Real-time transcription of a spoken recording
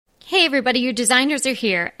Hey everybody, your designers are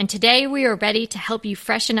here, and today we are ready to help you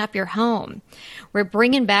freshen up your home. We're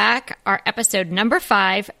bringing back our episode number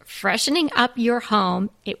 5, Freshening Up Your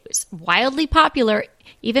Home. It was wildly popular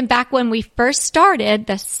even back when we first started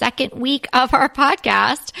the second week of our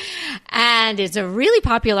podcast, and it's really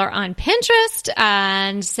popular on Pinterest.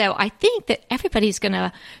 And so I think that everybody's going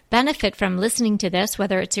to benefit from listening to this,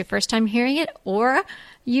 whether it's your first time hearing it or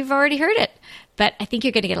you've already heard it. But I think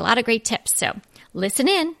you're going to get a lot of great tips. So listen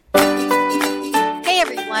in. Hey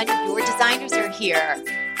everyone, your designers are here.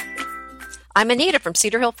 I'm Anita from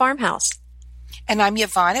Cedar Hill Farmhouse. And I'm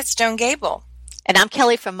Yvonne at Stone Gable. And I'm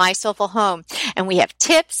Kelly from My Soulful Home. And we have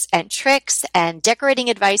tips and tricks and decorating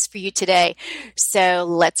advice for you today. So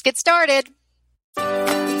let's get started.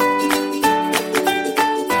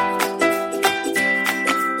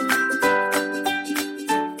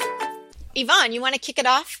 Yvonne, you want to kick it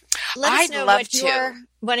off? Let us know what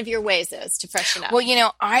one of your ways is to freshen up. Well, you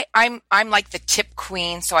know, I'm like the tip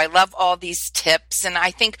queen, so I love all these tips. And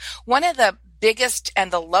I think one of the biggest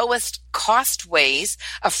and the lowest cost ways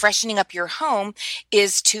of freshening up your home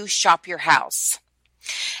is to shop your house.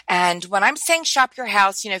 And when I'm saying shop your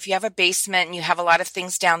house, you know, if you have a basement and you have a lot of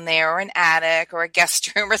things down there, or an attic or a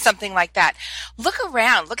guest room or something like that, look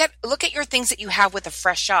around, look at your things that you have with a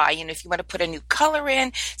fresh eye. You know, if you want to put a new color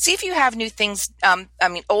in, see if you have new things,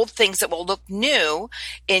 old things that will look new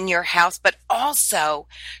in your house, but also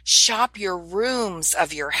shop your rooms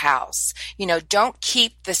of your house. You know, don't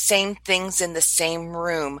keep the same things in the same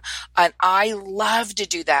room. And I love to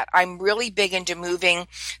do that. I'm really big into moving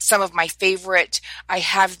some of my favorite. I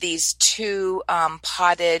have these 2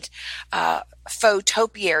 potted faux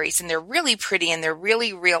topiaries, and they're really pretty and they're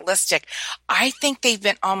really realistic. I think they've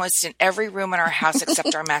been almost in every room in our house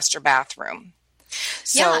except our master bathroom.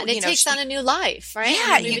 So, yeah, and it takes on a new life, right?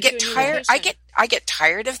 Yeah, you get tired. I get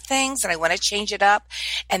tired of things, and I want to change it up,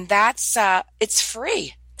 and that's it's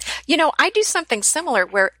free. You know, I do something similar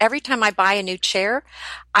where every time I buy a new chair,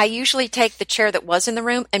 I usually take the chair that was in the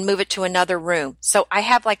room and move it to another room. So I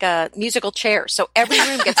have like a musical chair. So every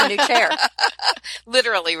room gets a new chair.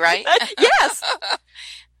 Literally, right? Yes.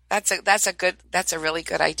 That's a really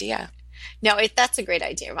good idea. No, that's a great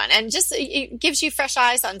idea, Ron. And just it gives you fresh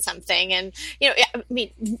eyes on something. And, you know, I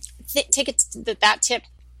mean, take it that tip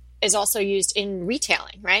is also used in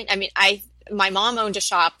retailing, right? I mean, my mom owned a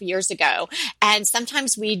shop years ago, and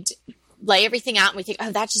sometimes we'd lay everything out and we think,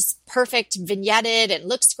 oh, that's just perfect, vignetted and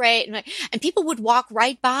looks great. And people would walk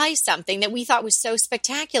right by something that we thought was so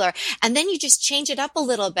spectacular. And then you just change it up a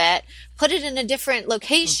little bit, put it in a different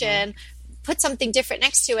location, put something different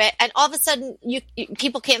next to it, and all of a sudden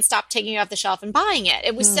people can't stop taking it off the shelf and buying it.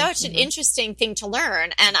 It was such an interesting thing to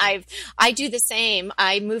learn. And I do the same.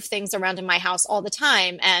 I move things around in my house all the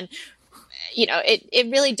time, and you know,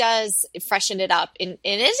 it really does freshen it up, and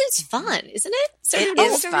it's fun, isn't it? So it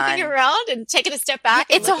is fun. Moving around and taking a step back.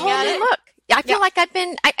 It's a whole new look. I feel like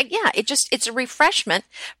it's a refreshment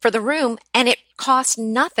for the room, and it costs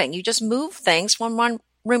nothing. You just move things from one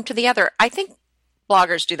room to the other. I think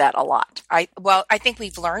bloggers do that a lot. I think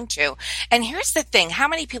we've learned to. And here's the thing. How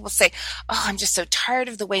many people say, oh, I'm just so tired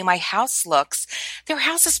of the way my house looks. Their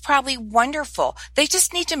house is probably wonderful. They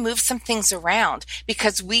just need to move some things around,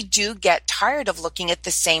 because we do get tired of looking at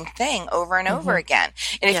the same thing over and over again.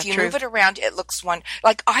 And if you move it around, it looks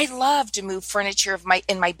like I love to move furniture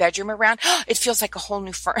in my bedroom around. It feels like a whole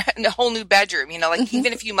new bedroom, you know, like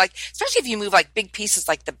even if you especially if you move like big pieces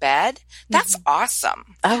like the bed, that's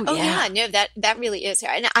awesome. Oh yeah. No, that really is.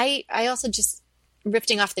 And I also just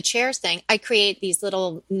riffing off the chairs thing, I create these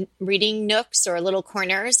little reading nooks or little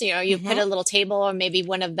corners. You know, you put a little table or maybe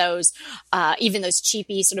one of those, even those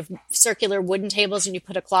cheapy sort of circular wooden tables, and you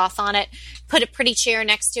put a cloth on it, put a pretty chair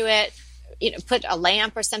next to it, you know, put a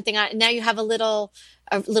lamp or something on it. And now you have a little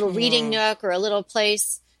reading nook or a little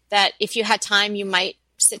place that if you had time, you might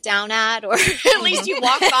sit down at, or at least you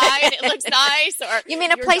walk by and it looks nice, or you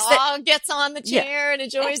mean a your place dog gets on the chair and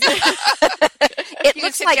enjoys it. You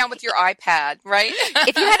can sit down with your iPad, right?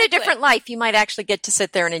 If you had a different life, you might actually get to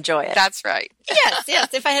sit there and enjoy it. That's right.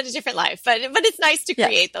 Yes, if I had a different life, but it's nice to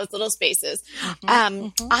create those little spaces.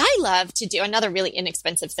 I love to do another really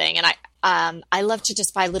inexpensive thing, and I love to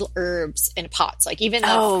just buy little herbs in pots, like even the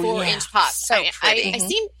 4-inch pots. So pretty.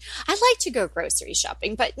 I like to go grocery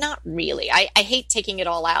shopping, but not really. I hate taking it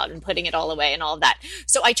all out and putting it all away and all of that.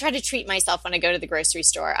 So I try to treat myself when I go to the grocery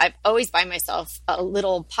store. I always buy myself a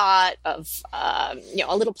little pot of,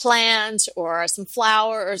 a little plant or some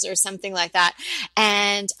flowers or something like that.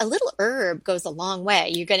 And a little herb goes a long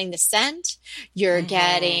way. You're getting the scent, you're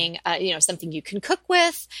getting, something you can cook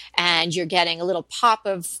with, and you're getting a little pop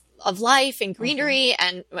of of life and greenery,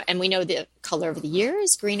 and we know the color of the year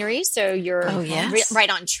is greenery, so you're right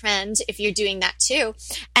on trend if you're doing that too.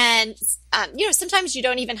 And sometimes you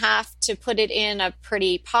don't even have to put it in a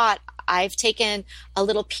pretty pot. I've taken a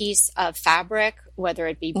little piece of fabric, whether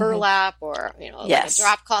it be burlap or like a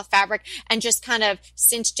drop cloth fabric, and just kind of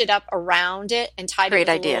cinched it up around it and tied it with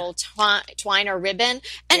a little twine or ribbon.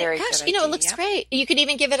 And it looks great. You could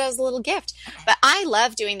even give it as a little gift. But I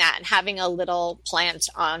love doing that and having a little plant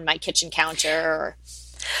on my kitchen counter.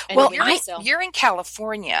 Well, you're in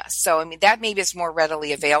California, so I mean that maybe is more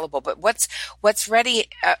readily available. But what's ready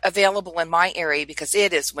available in my area, because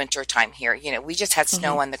it is winter time here. We just had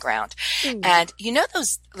snow on the ground, and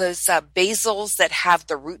those basils that have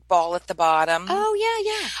the root ball at the bottom. Oh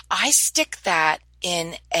yeah. I stick that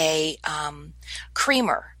in a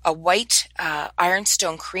creamer, a white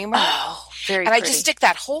ironstone creamer. Oh, very and pretty. I just stick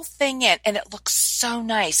that whole thing in, and it looks so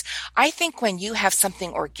nice. I think when you have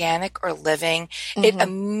something organic or living, it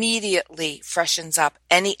immediately freshens up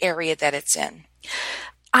any area that it's in.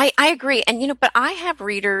 I agree. And, but I have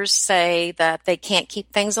readers say that they can't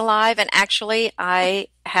keep things alive. And actually, I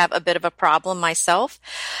have a bit of a problem myself.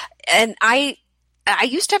 And I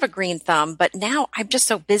used to have a green thumb, but now I'm just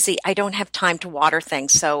so busy. I don't have time to water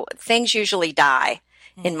things. So things usually die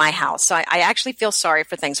in my house. So I actually feel sorry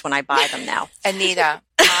for things when I buy them now. Anita,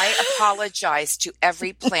 I apologize to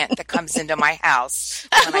every plant that comes into my house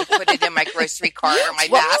when I put it in my grocery cart or my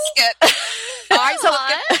basket.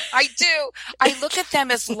 I do. I look at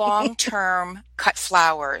them as long-term cut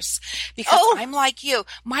flowers because I'm like you.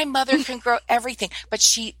 My mother can grow everything, but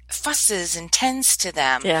she fusses and tends to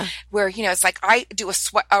them. Yeah. Where, it's like I do a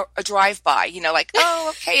drive-by, like,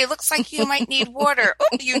 okay, it looks like you might need water.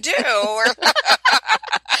 Oh, you do.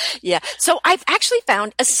 Yeah. So I've actually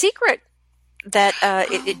found a secret that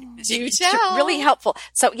it's really helpful.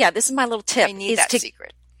 So yeah, this is my little tip. I need that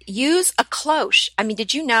secret. Use a cloche. I mean,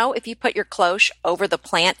 did you know if you put your cloche over the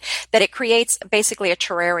plant that it creates basically a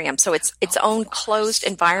terrarium? So it's its own closed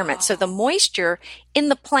environment. So the moisture in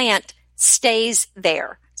the plant stays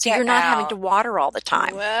there. So you're not having to water all the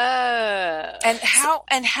time. Whoa.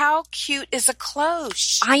 And how cute is a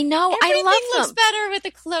cloche? I know. Everything I love them. looks better with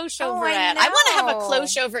a cloche over it. I want to have a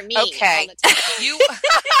cloche over me. Okay. All the time.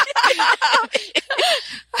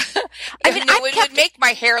 It would make my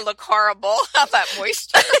hair look horrible. How that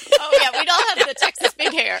moisture. Oh yeah, we don't have the Texas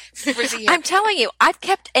big hair. I'm telling you, I've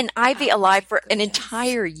kept an ivy alive for an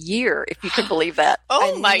entire year, if you can believe that.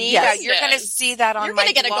 Oh my God. Yeah, you're going to see that on my blog. You're going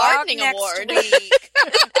to get a gardening award. Week.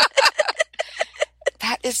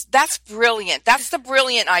 That's brilliant. That's the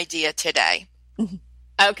brilliant idea today.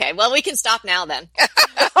 Okay, well, we can stop now then.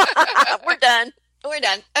 We're done. We're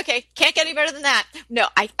done. Okay, can't get any better than that. No,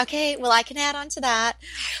 I can add on to that.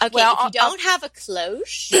 Okay, well, if you don't have a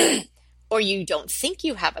cloche, or you don't think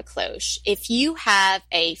you have a cloche, if you have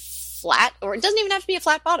a flat, or it doesn't even have to be a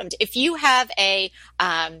flat bottomed, if you have a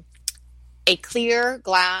clear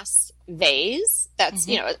glass vase that's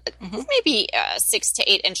maybe 6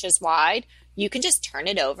 to 8 inches wide, you can just turn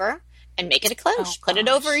it over and make it a cloche. Put it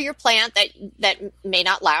over your plant that may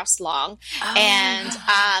not last long. And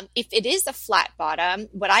if it is a flat bottom,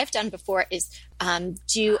 what I've done before is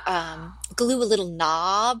glue a little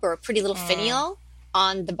knob or a pretty little finial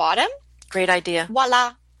on the bottom. Great idea.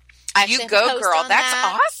 Voila. You go, girl.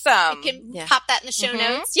 That's awesome. You can pop that in the show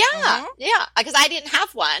notes. Yeah. Yeah. Because I didn't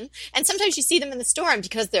have one. And sometimes you see them in the store, and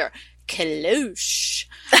because they're cloche,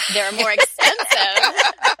 they're more expensive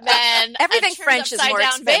than everything French is more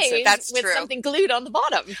expensive. That's with something glued on the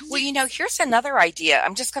bottom. Well, here's another idea.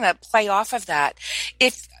 I'm just going to play off of that.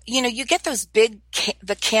 If you get those big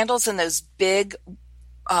the candles in those big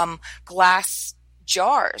glass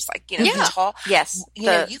jars, like the tall. Yes,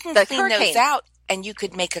 you can clean those out, and you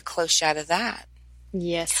could make a cloche out of that.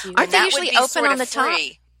 Yes, aren't they usually open on the top?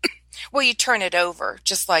 Well, you turn it over,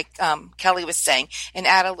 just like Kelly was saying, and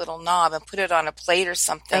add a little knob and put it on a plate or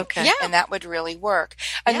something. Okay. Yeah. And that would really work.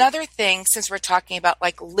 Yeah. Another thing, since we're talking about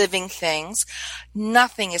like living things,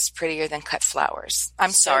 nothing is prettier than cut flowers.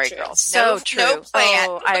 I'm sorry, true. girls. So true. No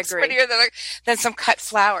plant I looks agree. prettier than some cut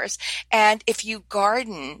flowers. And if you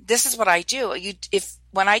garden, this is what I do.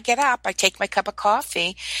 When I get up, I take my cup of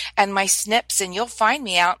coffee and my snips, and you'll find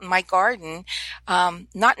me out in my garden,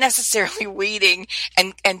 not necessarily weeding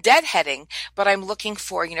and deadheading, but I'm looking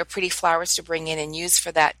for, pretty flowers to bring in and use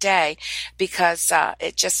for that day, because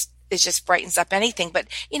it just brightens up anything. But,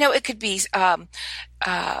 it could be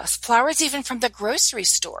flowers even from the grocery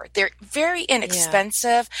store. They're very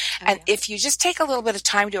inexpensive. Yeah. And if you just take a little bit of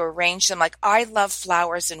time to arrange them, like I love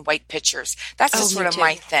flowers in white pitchers. That's just sort of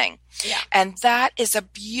my thing. Yeah. And that is a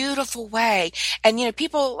beautiful way. And,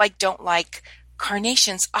 people don't like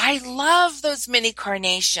carnations. I love those mini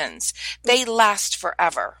carnations. They last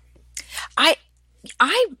forever. I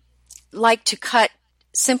like to cut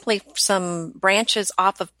simply some branches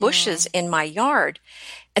off of bushes in my yard.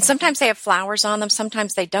 And sometimes they have flowers on them,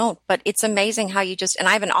 sometimes they don't. But it's amazing how and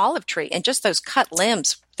I have an olive tree, and just those cut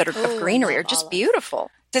limbs that are of greenery are just beautiful.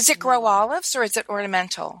 Does it grow olives or is it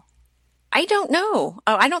ornamental? I don't know.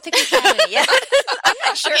 Oh, I don't think we've had any yet. I'm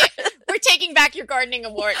not sure. Okay, we're taking back your gardening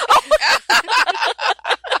award.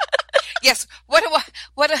 Yes. What do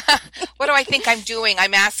I think I'm doing?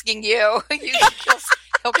 I'm asking you.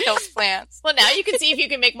 He'll kill plants. Well, now you can see if you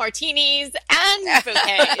can make martinis and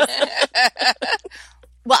bouquets.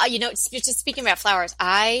 Well, just speaking about flowers,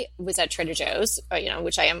 I was at Trader Joe's,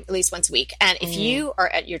 which I am at least once a week. And if you are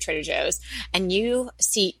at your Trader Joe's and you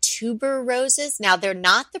see tuber roses, now they're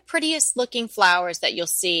not the prettiest looking flowers that you'll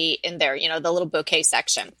see in their, the little bouquet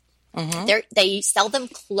section. They sell them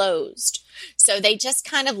closed. So they just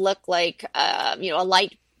kind of look like, a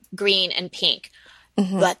light green and pink.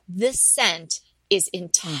 But this scent is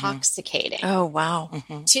intoxicating. Oh, wow.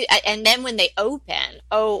 And then when they open,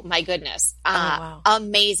 oh my goodness,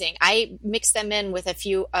 amazing. I mix them in with a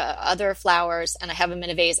few other flowers, and I have them in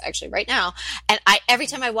a vase actually right now. And every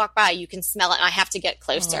time I walk by, you can smell it, and I have to get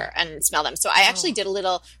closer and smell them. So I actually did a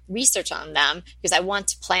little research on them because I want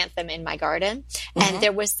to plant them in my garden. And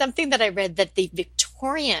there was something that I read that the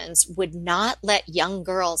Victorians would not let young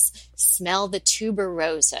girls smell the tuber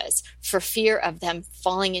roses for fear of them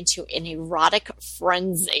falling into an erotic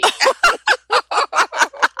frenzy.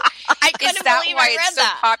 I couldn't Is that believe why I read it's so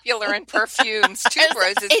that. popular in perfumes?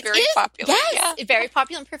 Tuberose is very popular. Yes, very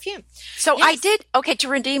popular in perfume. So to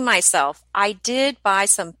redeem myself, I did buy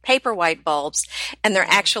some paper white bulbs, and they're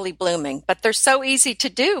actually blooming. But they're so easy to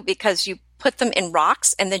do because you put them in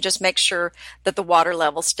rocks and then just make sure that the water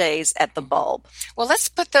level stays at the bulb. Well, let's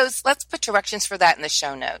put directions for that in the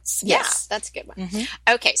show notes. Yes, that's a good one.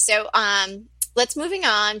 Okay, so let's moving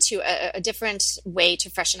on to a different way to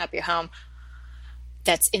freshen up your home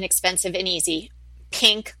that's inexpensive and easy.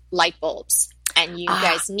 Pink light bulbs. And you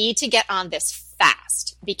guys need to get on this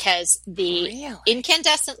fast because the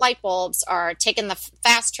incandescent light bulbs are taking the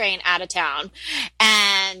fast train out of town.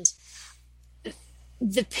 And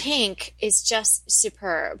the pink is just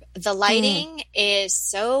superb. The lighting is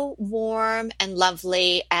so warm and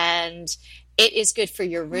lovely, and it is good for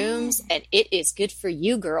your rooms, and it is good for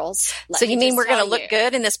you girls. So you mean we're going to look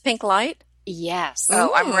good in this pink light? Yes.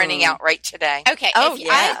 Oh, I'm running out right today. Okay.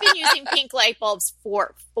 I've been using pink light bulbs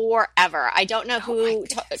for forever. I don't know who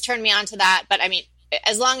turned me on to that, but I mean,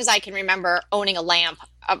 as long as I can remember owning a lamp,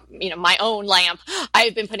 my own lamp,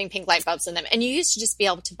 I've been putting pink light bulbs in them. And you used to just be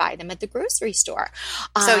able to buy them at the grocery store.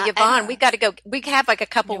 So Yvonne, we've got to go. We have like a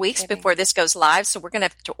couple weeks before this goes live, so we're going to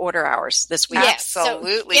have to order ours this week. Yes,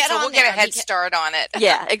 absolutely. So we'll get a head start on it.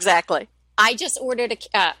 Yeah, exactly. I just ordered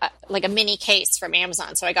a mini case from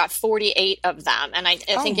Amazon, so I got 48 of them, and I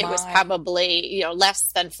think it was probably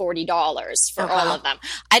less than $40 for all of them.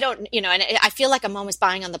 I don't, and I feel like I'm almost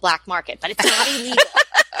buying on the black market, but it's not illegal.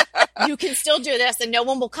 You can still do this, and no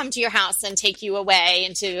one will come to your house and take you away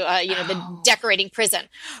into the decorating prison.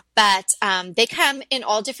 But they come in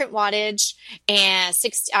all different wattage, and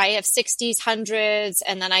I have 60s, 100s,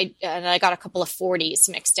 and then I got a couple of 40s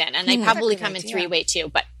mixed in, and they probably come in three-way too.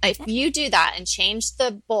 But if you do that and change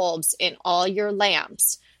the bulbs in all your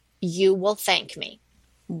lamps, you will thank me.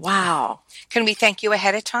 Wow. Can we thank you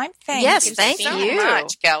ahead of time? Yes, thank you so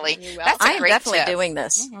much, Kelly. That's I am definitely doing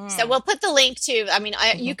this. So we'll put the link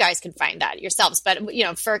to, you guys can find that yourselves, but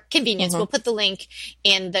for convenience, we'll put the link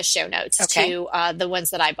in the show notes to the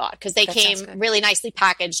ones that I bought because they came really nicely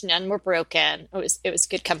packaged. None were broken. It was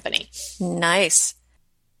good company. Nice.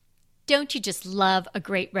 Don't you just love a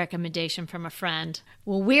great recommendation from a friend?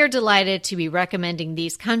 Well, we're delighted to be recommending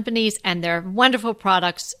these companies and their wonderful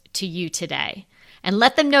products to you today. And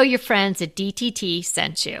let them know your friends at DTT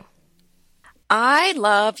sent you. I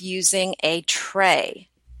love using a tray.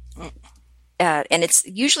 And it's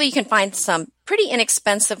usually you can find some pretty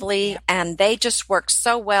inexpensively, and they just work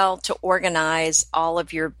so well to organize all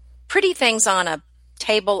of your pretty things on a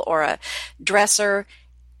table or a dresser.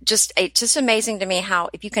 Just amazing to me how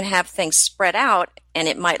if you can have things spread out and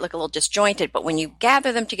it might look a little disjointed, but when you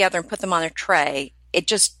gather them together and put them on a tray, it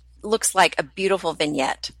just looks like a beautiful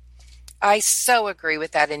vignette. I so agree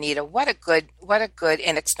with that, Anita. What a good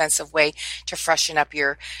inexpensive way to freshen up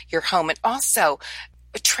your home. And also,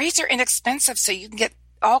 trays are inexpensive, so you can get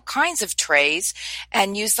all kinds of trays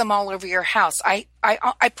and use them all over your house. I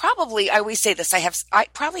always say this, I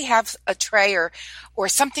probably have a tray or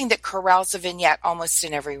something that corrals a vignette almost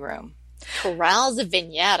in every room. Corral's a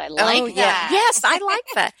vignette. I like that. Yes, I like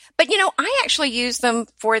that. But I actually use them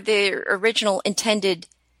for their original intended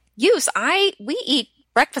use. We eat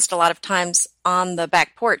breakfast a lot of times on the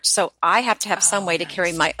back porch, so I have to have some way to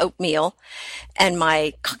carry my oatmeal and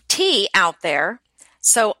my tea out there.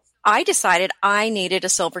 So I decided I needed a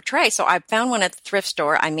silver tray. So I found one at the thrift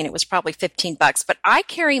store. I mean, it was probably $15, but I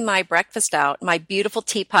carry my breakfast out, my beautiful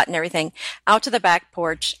teapot and everything, out to the back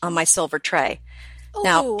porch on my silver tray. Ooh,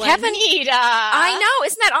 now, Kevin, Anita. I know,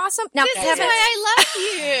 isn't that awesome? Now, This Kevin, is why I love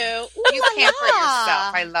you. Ooh You la pamper la.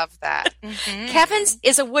 yourself. I love that. Mhm. Kevin's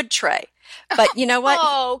is a wood tray. But you know what?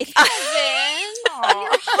 Oh, Kevin,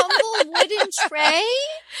 your humble wooden tray.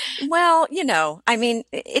 Well, I mean,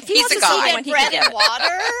 if he He's wants a to see guy. one, he bread can get and it.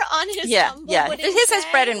 water on his humble wooden His has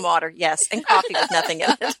tray? bread and water, yes, and coffee with nothing in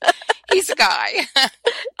it. He's a guy.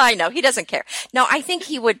 I know, he doesn't care. No, I think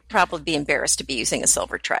he would probably be embarrassed to be using a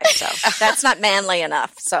silver tray, so that's not manly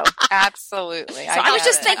enough. So Absolutely. I was get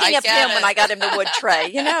just it. thinking of get him when it. I got him the wood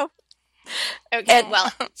tray, Okay, well,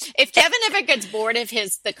 if Kevin ever gets bored of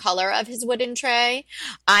the color of his wooden tray,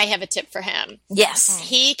 I have a tip for him. Yes.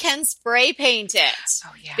 He can spray paint it.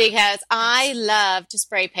 Oh, yeah. Because I love to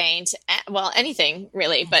spray paint, well, anything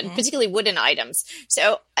really, but particularly wooden items.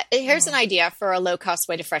 So here's an idea for a low-cost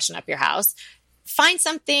way to freshen up your house. Find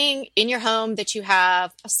something in your home that you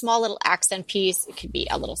have, a small little accent piece. It could be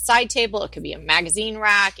a little side table. It could be a magazine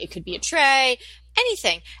rack. It could be a tray,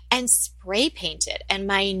 anything, and spray paint it. And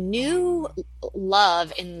my new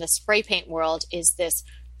love in the spray paint world is this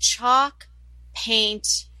chalk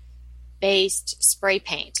paint based spray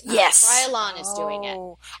paint. Yes. Krylon is doing it.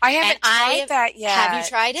 Oh, I haven't And tried that yet. Have you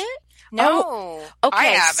tried it? No. Okay. I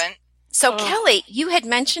haven't. So Kelly, you had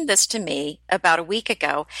mentioned this to me about a week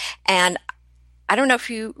ago, and I don't know if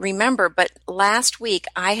you remember, but last week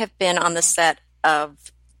I have been on the set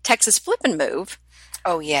of Texas Flip and Move.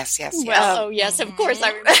 Oh, yes. Well, yes, of course I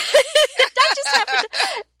remember. That just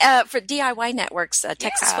happened for DIY Network's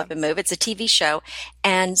Texas Yeah. Flip and Move. It's a TV show.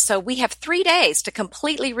 And so we have 3 days to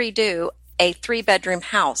completely redo a 3-bedroom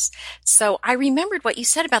house. So I remembered what you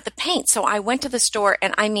said about the paint. So I went to the store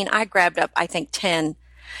and I grabbed up, I think 10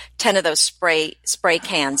 of those spray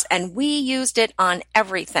cans, and we used it on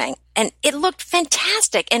everything. And it looked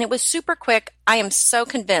fantastic, and it was super quick. I am so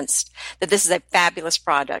convinced that this is a fabulous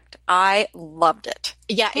product. I loved it.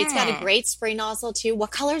 Yeah, it's got a great spray nozzle too.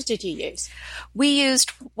 What colors did you use? We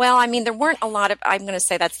used, there weren't a lot of, I'm going to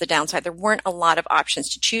say that's the downside. There weren't a lot of options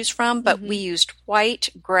to choose from, but we used white,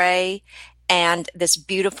 gray, and this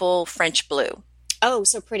beautiful French blue. Oh,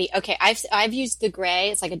 so pretty. Okay, I've used the gray.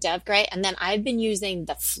 It's like a dove gray, and then I've been using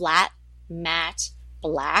the flat matte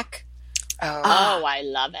black. Oh, I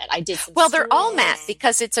love it. I did some. Well, they're all swirls. matte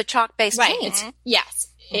because it's a chalk-based Right. paint. Yes,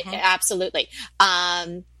 absolutely.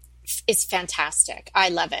 It's fantastic. I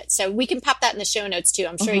love it. So we can pop that in the show notes too.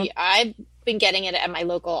 I'm sure I've been getting it at my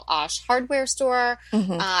local Osh hardware store.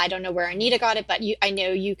 I don't know where Anita got it, but I know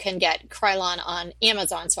you can get Krylon on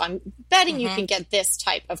Amazon. So I'm betting you can get this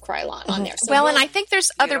type of Krylon on there. So And I think there's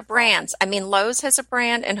other brands. I mean, Lowe's has a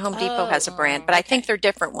brand and Home Depot has a brand, but I think they're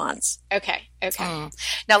different ones. Okay.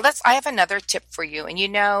 Now I have another tip for you. And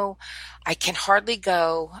I can hardly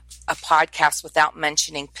go a podcast without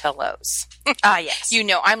mentioning pillows. Yes.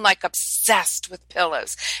 I'm like obsessed with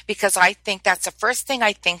pillows because I think that's the first thing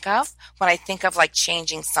I think of when I think of like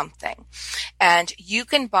changing something. And you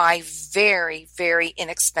can buy very, very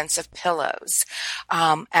inexpensive pillows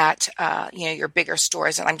at your bigger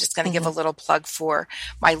stores. And I'm just going to give a little plug for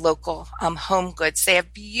my local Home Goods. They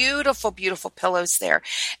have beautiful, beautiful pillows there.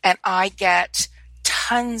 And I get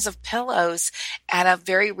tons of pillows at a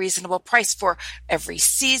very reasonable price for every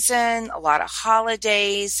season, a lot of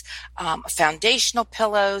holidays, foundational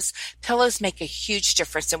pillows. Pillows make a huge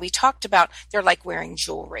difference. And we talked about they're like wearing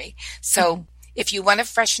jewelry. So if you want to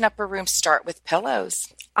freshen up a room, start with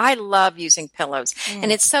pillows. I love using pillows.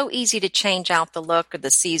 And it's so easy to change out the look or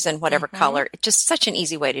the season, whatever color. It's just such an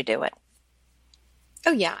easy way to do it.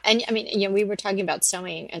 Oh, yeah. And I mean, we were talking about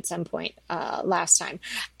sewing at some point last time.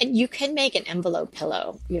 And you can make an envelope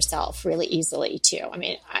pillow yourself really easily, too. I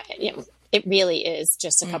mean, it really is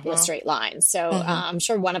just a couple of straight lines. So I'm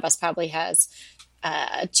sure one of us probably has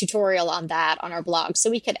a tutorial on that on our blog. So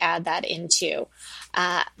we could add that into.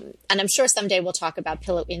 And I'm sure someday we'll talk about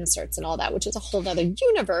pillow inserts and all that, which is a whole other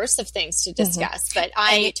universe of things to discuss. But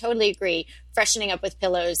I totally agree. Freshening up with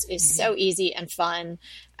pillows is so easy and fun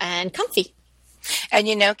and comfy. And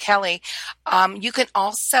Kelly, you can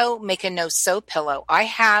also make a no-sew pillow.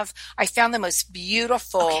 I found the most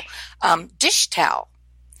beautiful dish towel.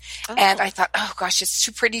 And I thought, oh gosh, it's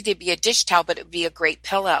too pretty to be a dish towel, but it would be a great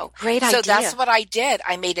pillow. Great So idea. that's what I did.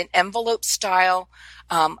 I made an envelope style,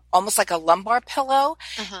 almost like a lumbar pillow,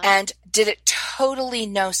 and did it totally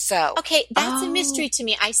no-sew. Okay, that's a mystery to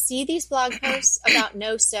me. I see these blog posts about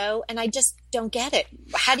no-sew, and I just don't get it.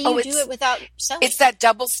 How do you do it without sewing? It's that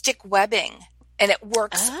double stick webbing. And it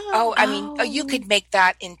works. You could make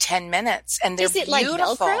that in 10 minutes. And they're beautiful. Is it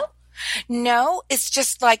like Velcro? No, it's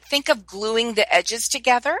just like, think of gluing the edges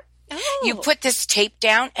together. Oh. You put this tape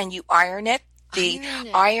down and you iron it. The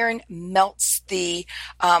iron melts the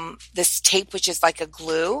this tape, which is like a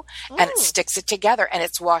glue, and it sticks it together, and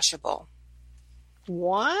it's washable.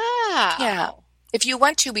 Wow. Yeah. If you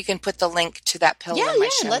want to, we can put the link to that pillow in my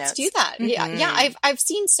show let's notes. do that. Mm-hmm. Yeah. I've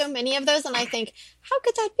seen so many of those, and I think, how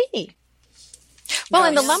could that be? Well,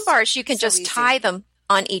 in the lumbars, you can so just easy. tie them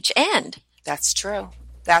on each end. That's true.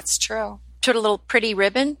 That's true. Put a little pretty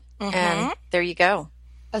ribbon, and there you go.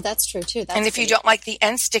 Oh, that's true too. And if you don't like the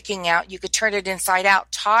end sticking out, you could turn it inside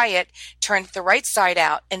out, tie it, turn it the right side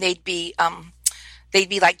out, and they'd be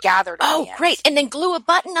like gathered. Oh, on the great! ends. And then glue a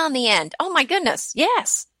button on the end. Oh my goodness!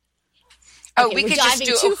 Yes. Oh, Okay, we we're could just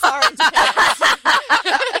diving do. too far into pillows.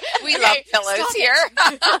 We love pillows here.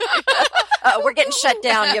 We're getting shut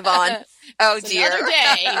down, Yvonne. Oh It's dear. another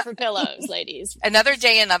day for pillows, ladies. Another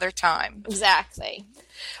day, another time. Exactly.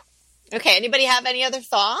 Okay. Anybody have any other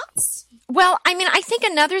thoughts? Well, I mean, I think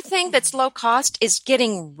another thing that's low cost is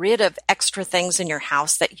getting rid of extra things in your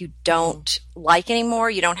house that you don't like anymore,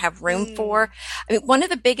 you don't have room for. I mean, one of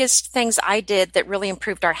the biggest things I did that really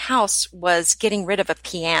improved our house was getting rid of a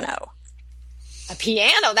piano. A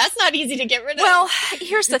piano. That's not easy to get rid of. Well,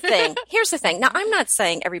 here's the thing. Now, I'm not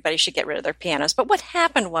saying everybody should get rid of their pianos, but what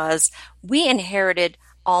happened was we inherited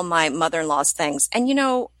all my mother-in-law's things. And,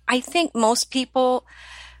 I think most people,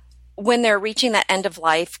 when they're reaching that end of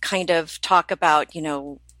life, kind of talk about,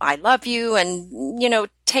 I love you and,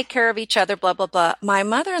 take care of each other, blah, blah, blah. My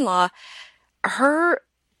mother-in-law, her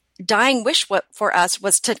dying wish for us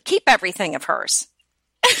was to keep everything of hers.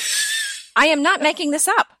 I am not making this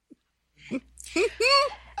up.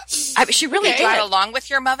 She really Did you get along with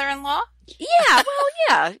your mother-in-law? Yeah, well,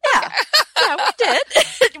 yeah, we did.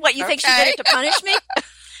 What, you think she did it to punish me?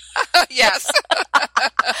 Yes.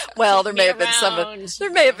 Well, there may have been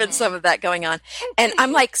some of that going on, and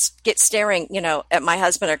I'm like staring, at my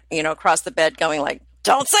husband, across the bed, going like,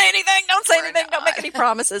 "Don't say anything, don't make any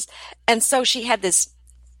promises." And so she had this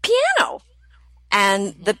piano,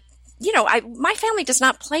 and my family does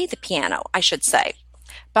not play the piano, I should say.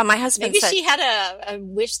 But my husband Maybe said, she had a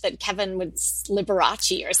wish that Kevin would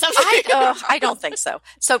Liberace or something. I don't think so.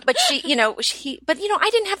 So, but I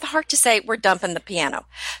didn't have the heart to say we're dumping the piano.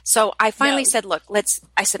 So I finally said, look, You're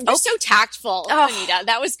so tactful, Anita.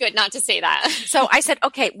 That was good not to say that. So I said,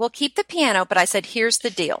 okay, we'll keep the piano, but I said, here's the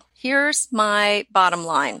deal. Here's my bottom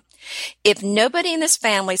line. If nobody in this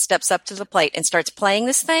family steps up to the plate and starts playing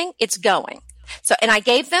this thing, it's going. So, and I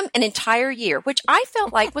gave them an entire year, which I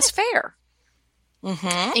felt like was fair.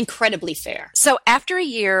 Mm-hmm. Incredibly fair. So after a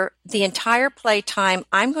year, the entire play time,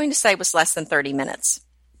 I'm going to say, was less than 30 minutes.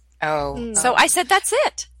 Oh. So I said, that's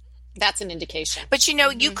it. That's an indication. But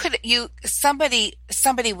somebody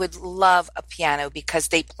would love a piano because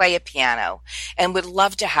they play a piano and would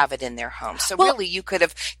love to have it in their home. So really you could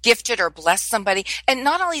have gifted or blessed somebody. And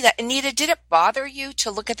not only that, Anita, did it bother you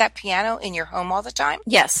to look at that piano in your home all the time?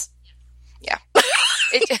 Yes. Yeah.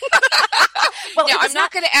 Now, I'm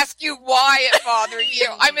not going to ask you why it bothered you.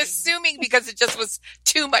 I'm assuming because it just was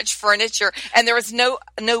too much furniture and there was no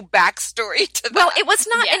backstory to that. Well, it was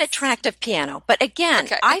not an attractive piano, but again,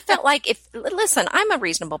 I felt like listen, I'm a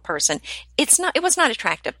reasonable person. It was not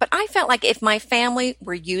attractive, but I felt like if my family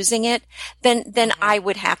were using it, then I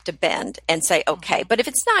would have to bend and say, okay, but if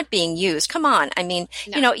it's not being used, come on. I mean,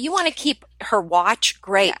 you want to keep her watch,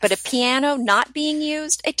 great, but a piano not being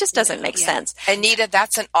used, it just doesn't make sense. Anita,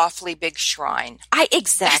 that's an awfully big shrine.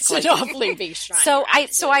 Exactly. That's an awfully big shrine. So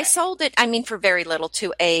I sold it, for very little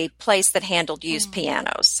to a place that handled used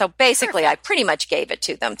pianos. So basically I pretty much gave it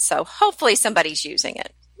to them. So hopefully somebody's using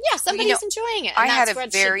it. Yeah, somebody's enjoying it. And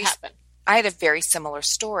I had a very similar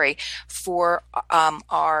story for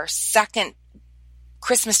our second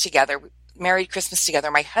Christmas together, married Christmas together.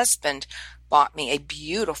 My husband bought me a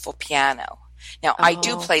beautiful piano. Now, I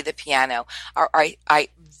do play the piano. I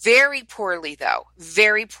very poorly, though.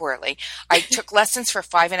 Very poorly. I took lessons for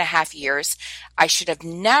 5.5 years. I should have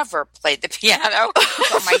never played the piano.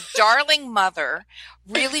 But my darling mother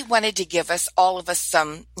really wanted to give all of us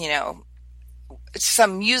some,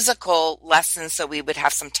 some musical lessons so we would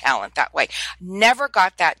have some talent that way. Never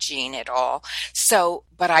got that gene at all. So,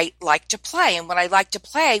 but I like to play. And what I like to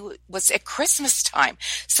play was at Christmas time.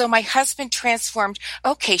 So my husband transformed,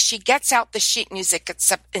 okay, she gets out the sheet music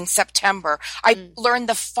in September. I learned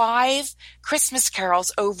the 5 Christmas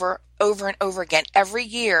carols over and over again every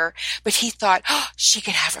year, but he thought, oh, she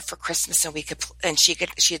could have it for Christmas and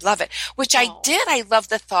she'd love it, which I did. I love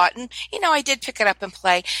the thought. And, I did pick it up and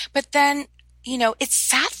play, but then, it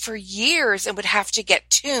sat for years and would have to get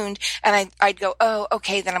tuned. And I'd go, oh,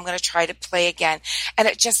 okay, then I'm going to try to play again. And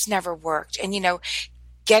it just never worked. And,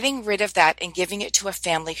 getting rid of that and giving it to a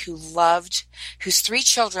family whose 3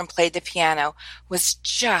 children played the piano was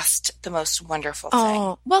just the most wonderful thing.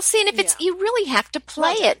 Oh, well, see, and if you really have to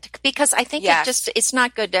play it, because I think it's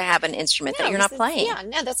not good to have an instrument that you're not playing. Yeah,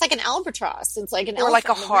 no, that's like an albatross. It's like or like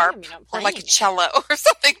a harp or like a cello or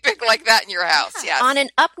something big like that in your house. Yeah. On an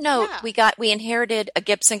up note, we inherited a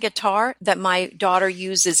Gibson guitar that my daughter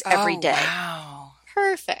uses every day. Wow.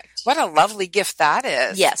 Perfect. What a lovely gift that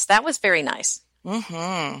is. Yes, that was very nice.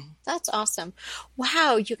 Mm-hmm. That's awesome.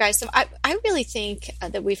 Wow, you guys. So I really think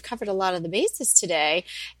that we've covered a lot of the bases today,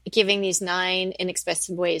 giving these 9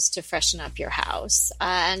 inexpensive ways to freshen up your house.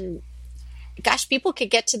 And gosh, people could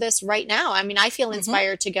get to this right now. I mean, I feel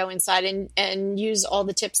inspired to go inside and use all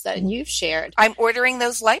the tips that you've shared. I'm ordering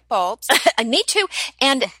those light bulbs. Me too.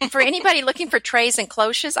 And for anybody looking for trays and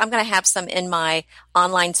cloches, I'm going to have some in my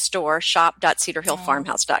online store,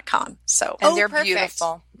 shop.cedarhillfarmhouse.com. So, and they're perfect.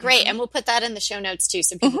 beautiful. Great. And we'll put that in the show notes too,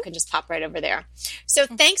 so people can just pop right over there. So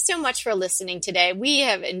thanks so much for listening today. We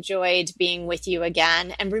have enjoyed being with you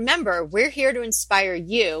again. And remember, we're here to inspire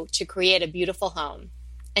you to create a beautiful home.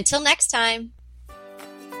 Until next time.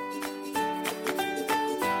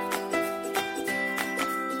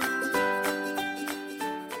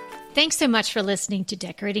 Thanks so much for listening to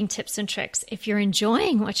Decorating Tips and Tricks. If you're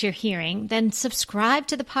enjoying what you're hearing, then subscribe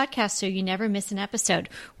to the podcast so you never miss an episode.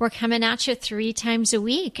 We're coming at you 3 times a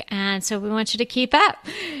week, and so we want you to keep up.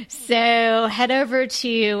 So head over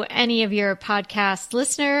to any of your podcast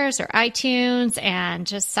listeners or iTunes and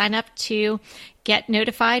just sign up to get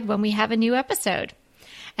notified when we have a new episode.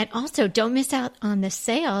 And also, don't miss out on the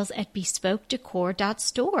sales at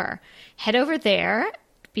bespokedecor.store. Head over there,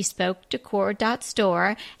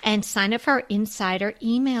 bespokedecor.store, and sign up for our insider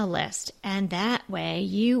email list. And that way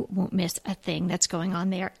you won't miss a thing that's going on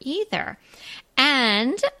there either.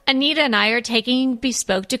 And Anita and I are taking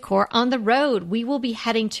Bespoke Decor on the road. We will be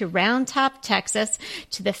heading to Round Top, Texas,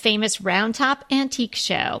 to the famous Round Top Antique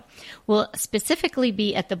Show. We'll specifically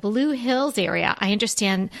be at the Blue Hills area. I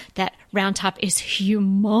understand that Round Top is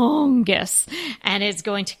humongous and is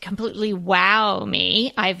going to completely wow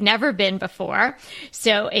me. I've never been before.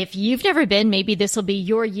 So if you've never been, maybe this will be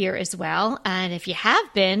your year as well. And if you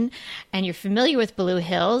have been and you're familiar with Blue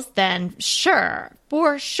Hills, then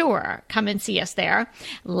for sure, come and see us there.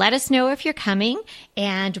 Let us know if you're coming,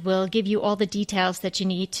 and we'll give you all the details that you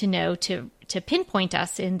need to know to pinpoint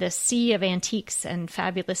us in the sea of antiques and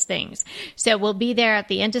fabulous things. So we'll be there at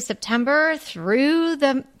the end of September through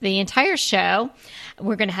the entire show.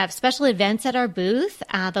 We're going to have special events at our booth.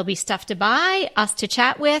 There'll be stuff to buy, us to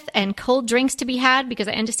chat with, and cold drinks to be had, because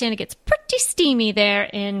I understand it gets pretty steamy there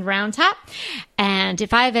in Round Top. And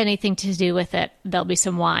if I have anything to do with it, there'll be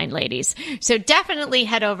some wine, ladies. So definitely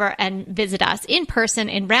head over and visit us in person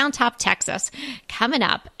in Round Top, Texas, coming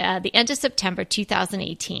up the end of September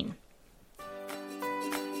 2018.